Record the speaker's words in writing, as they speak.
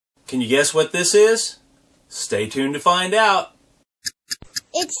Can you guess what this is? Stay tuned to find out.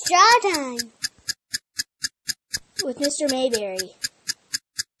 It's draw time with Mr. Mayberry.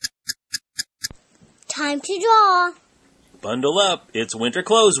 Time to draw. Bundle up, it's winter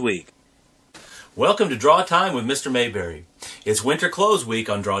clothes week. Welcome to Draw Time with Mr. Mayberry. It's winter clothes week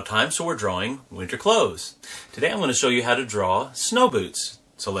on Draw Time, so we're drawing winter clothes. Today I'm going to show you how to draw snow boots.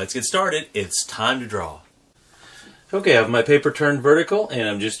 So let's get started. It's time to draw. Okay, I have my paper turned vertical and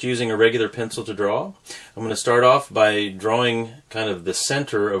I'm just using a regular pencil to draw. I'm going to start off by drawing kind of the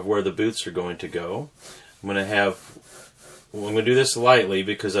center of where the boots are going to go. I'm going to do this lightly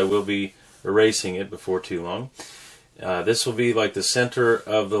because I will be erasing it before too long. This will be like the center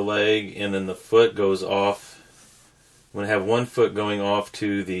of the leg, and then the foot goes off. I'm going to have one foot going off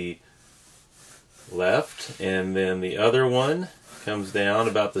to the left, and then the other one comes down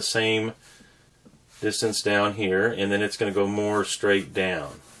about the same distance down here, and then it's going to go more straight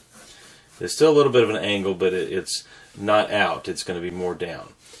down. There's still a little bit of an angle, but it's not out. It's going to be more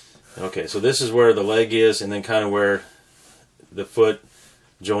down. Okay, so this is where the leg is, and then kind of where the foot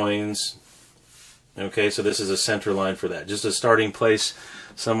joins. Okay, so this is a center line for that. Just a starting place,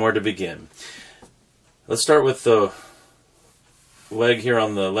 somewhere to begin. Let's start with the leg here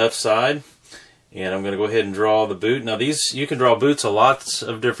on the left side. And I'm going to go ahead and draw the boot. Now these, you can draw boots a lots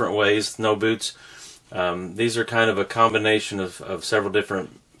of different ways, snow boots. These are kind of a combination of several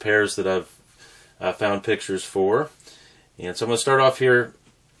different pairs that I've found pictures for. And so I'm going to start off here.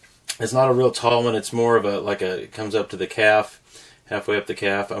 It's not a real tall one. It's more of it comes up to the calf. Halfway up the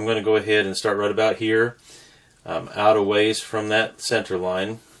calf. I'm going to go ahead and start right about here, out a ways from that center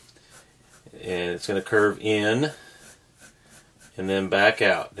line, and it's going to curve in and then back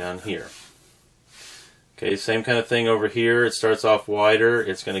out down here. Okay, same kind of thing over here. It starts off wider,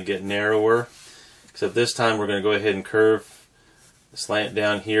 it's going to get narrower, except this time we're going to go ahead and curve, slant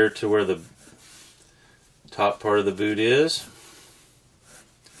down here to where the top part of the boot is,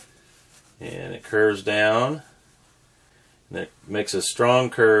 and it curves down. And it makes a strong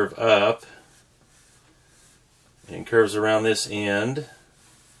curve up and curves around this end,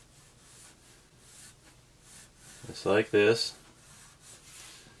 just like this.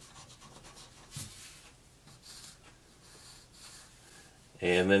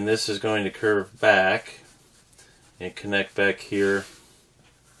 And then this is going to curve back and connect back here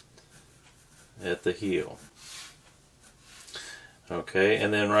at the heel. Okay,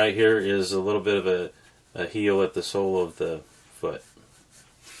 and then right here is a little bit of a heel at the sole of the foot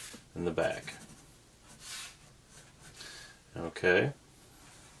in the back. Okay.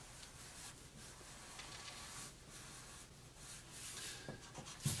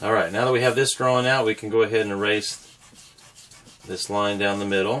 Alright, now that we have this drawn out, we can go ahead and erase this line down the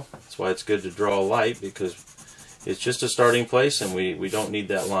middle. That's why it's good to draw light, because it's just a starting place and we don't need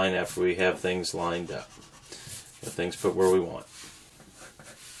that line after we have things lined up. Have things put where we want.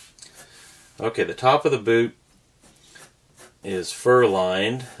 Okay, the top of the boot is fur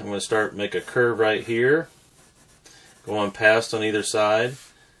lined. I'm going to make a curve right here, go on past on either side.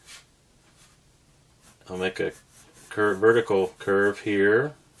 I'll make a vertical curve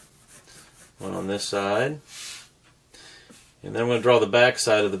here, one on this side, and then I'm going to draw the back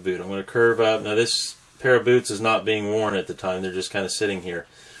side of the boot. I'm going to curve up. Now this pair of boots is not being worn at the time, they're just kind of sitting here.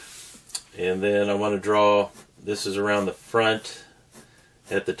 And then I want to draw, this is around the front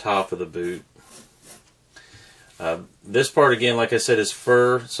at the top of the boot. This part, again, like I said, is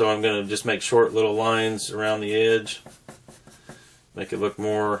fur, so I'm going to just make short little lines around the edge, make it look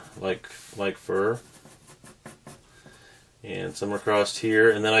more like fur, and some across here,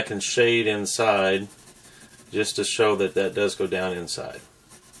 and then I can shade inside just to show that that does go down inside.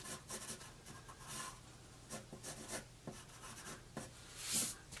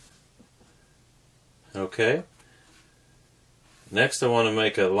 Okay. Next I want to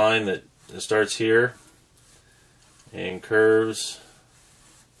make a line that starts here and curves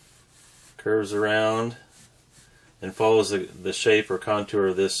around and follows the shape or contour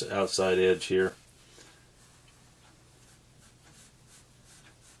of this outside edge here.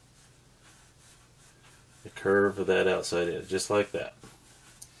 The curve of that outside edge, just like that.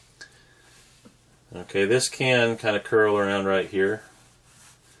 Okay, this can kind of curl around right here.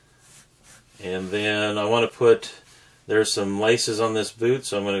 And then I want to there's some laces on this boot,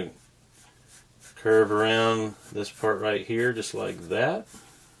 so I'm going to curve around this part right here, just like that.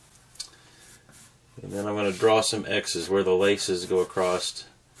 And then I'm going to draw some X's where the laces go across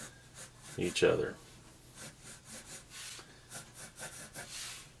each other.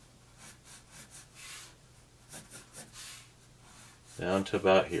 Down to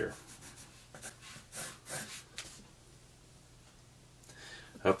about here.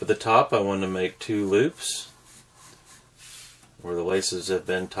 Up at the top I want to make 2 loops where the laces have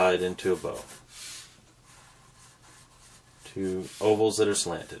been tied into a bow. 2 ovals that are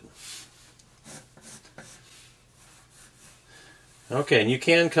slanted. Okay, and you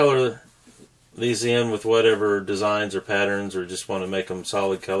can color these in with whatever designs or patterns, or just want to make them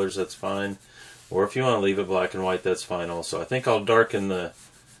solid colors, that's fine. Or if you want to leave it black and white, that's fine also. I think I'll darken the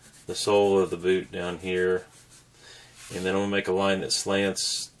sole of the boot down here, and then I'm going to make a line that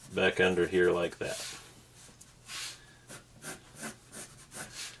slants back under here like that.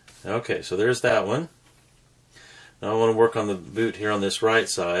 Okay, so there's that one. Now I want to work on the boot here on this right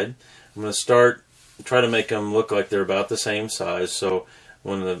side. I'm going to try to make them look like they're about the same size. So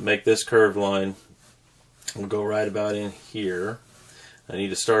I'm going to make this curved line. We'll go right about in here. I need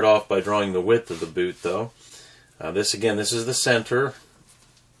to start off by drawing the width of the boot though. This is the center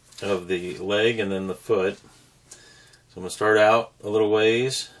of the leg and then the foot. So I'm going to start out a little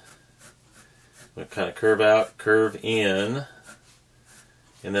ways. I'm going to kind of curve out, curve in.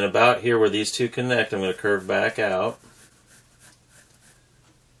 And then about here where these two connect, I'm going to curve back out.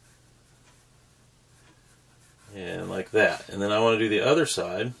 And like that. And then I want to do the other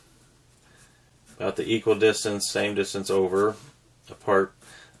side. About the equal distance, same distance over, apart.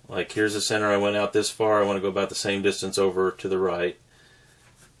 Like here's the center, I went out this far, I want to go about the same distance over to the right.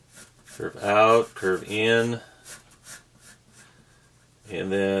 Curve out, curve in.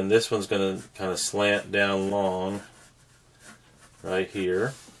 And then this one's going to kind of slant down long. Right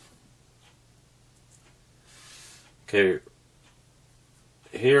here. Okay,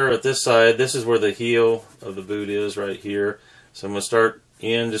 here at this side, this is where the heel of the boot is, right here. So I'm going to start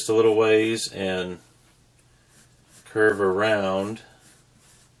in just a little ways and curve around.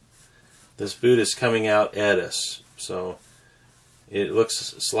 This boot is coming out at us, so it looks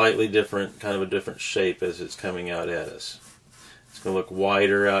slightly different, kind of a different shape as it's coming out at us. It's going to look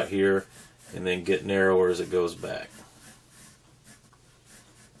wider out here and then get narrower as it goes back.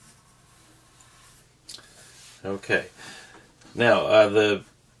 Okay, now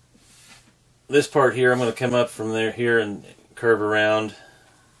this part here, I'm going to come up from here and curve around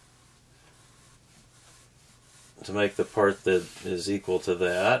to make the part that is equal to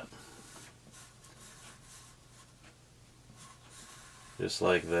that. Just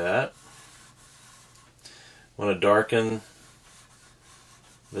like that. I want to darken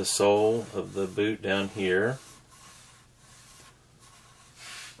the sole of the boot down here.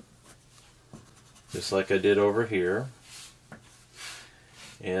 Just like I did over here.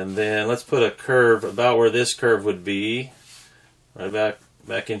 And then let's put a curve about where this curve would be. Right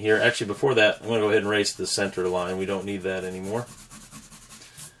back in here. Actually, before that, I'm going to go ahead and erase the center line. We don't need that anymore.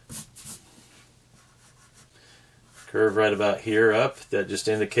 Curve right about here up. That just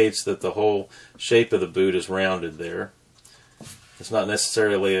indicates that the whole shape of the boot is rounded there. It's not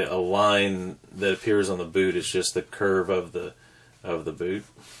necessarily a line that appears on the boot. It's just the curve of the boot.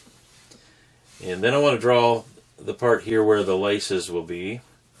 And then I want to draw the part here where the laces will be.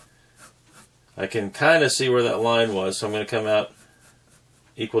 I can kind of see where that line was, so I'm going to come out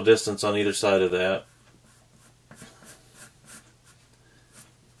equal distance on either side of that.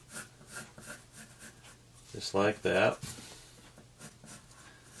 Just like that.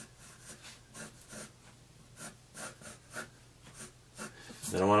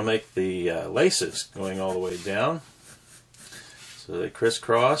 Then I want to make the laces going all the way down. So they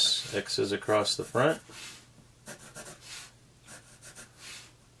crisscross, X's across the front.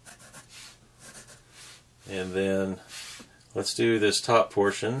 And then let's do this top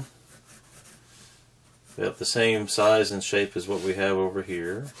portion. About the same size and shape as what we have over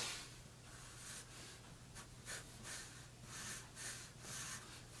here.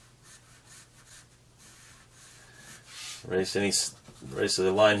 Erase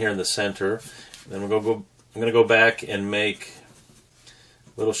the line here in the center. Then I'm going to go back and make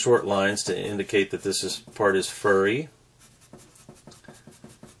little short lines to indicate that this part is furry.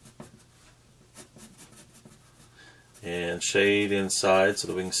 And shade inside so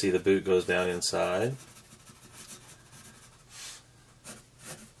that we can see the boot goes down inside.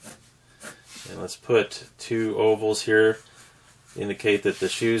 And let's put 2 ovals here to indicate that the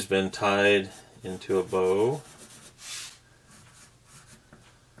shoe's been tied into a bow.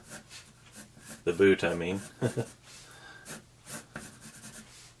 The boot, I mean.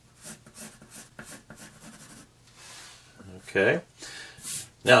 Okay.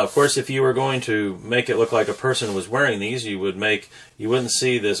 Now, of course, if you were going to make it look like a person was wearing these, you wouldn't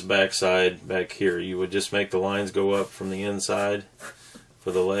see this backside back here. You would just make the lines go up from the inside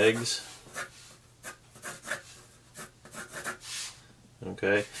for the legs.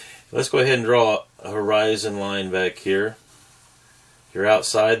 Okay. Let's go ahead and draw a horizon line back here. If you're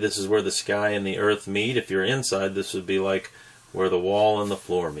outside, this is where the sky and the earth meet. If you're inside, this would be like where the wall and the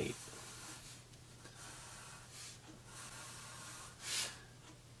floor meet.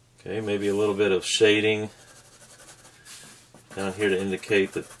 Okay, maybe a little bit of shading down here to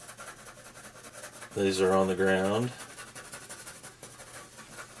indicate that these are on the ground.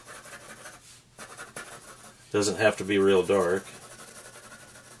 Doesn't have to be real dark.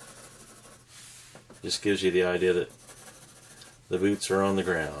 Just gives you the idea that the boots are on the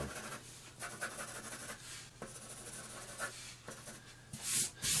ground.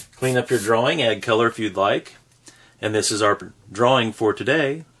 Clean up your drawing, add color if you'd like. And this is our drawing for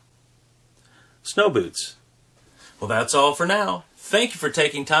today. Snow boots. Well, that's all for now. Thank you for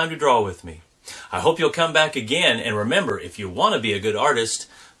taking time to draw with me. I hope you'll come back again, and remember, if you want to be a good artist,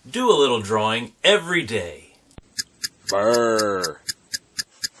 do a little drawing every day. Brr.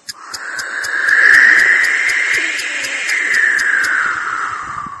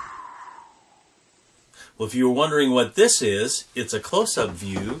 Well, if you were wondering what this is, it's a close-up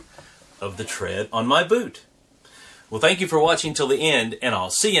view of the tread on my boot. Well, thank you for watching till the end, and I'll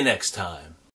see you next time.